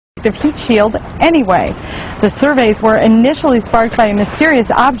heat shield anyway. The surveys were initially sparked by a mysterious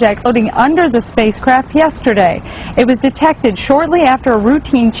object floating under the spacecraft yesterday. It was detected shortly after a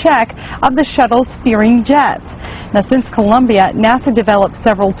routine check of the shuttle's steering jets. Now, since Columbia, NASA developed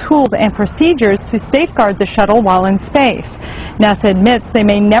several tools and procedures to safeguard the shuttle while in space. NASA admits they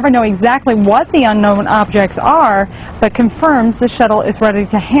may never know exactly what the unknown objects are, but confirms the shuttle is ready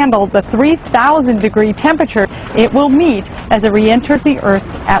to handle the 3,000-degree temperatures it will meet as it re-enters the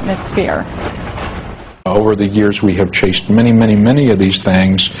Earth's atmosphere. Over the years, we have chased many of these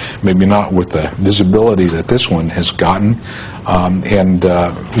things, maybe not with the visibility that this one has gotten, and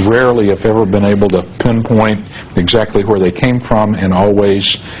rarely, if ever, been able to pinpoint exactly where they came from, and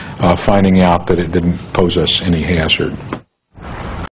always finding out that it didn't pose us any hazard.